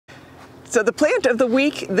So the plant of the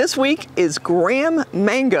week this week is Graham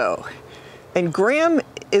mango. And Graham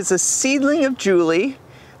is a seedling of Julie.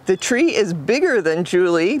 The tree is bigger than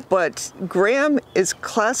Julie, but Graham is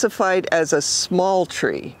classified as a small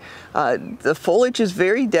tree. The foliage is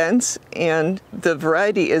very dense and the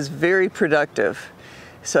variety is very productive.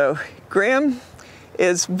 So Graham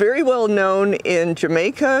is very well known in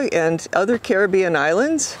Jamaica and other Caribbean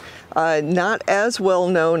islands, not as well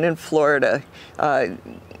known in Florida.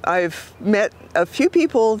 I've met a few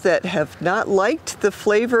people that have not liked the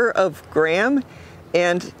flavor of Graham,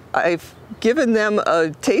 and I've given them a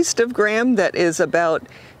taste of Graham that is about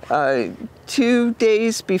 2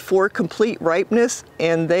 days before complete ripeness,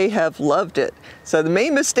 and they have loved it. So the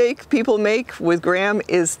main mistake people make with Graham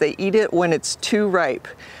is they eat it when it's too ripe.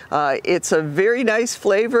 It's a very nice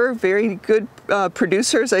flavor, very good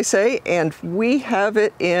producer, as I say, and we have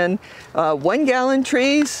it in 1 gallon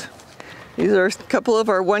trees. These are a couple of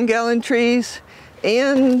our 1 gallon trees,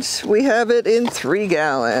 and we have it in 3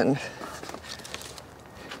 gallon.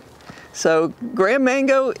 So Graham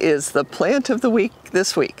mango is the plant of the week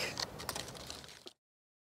this week.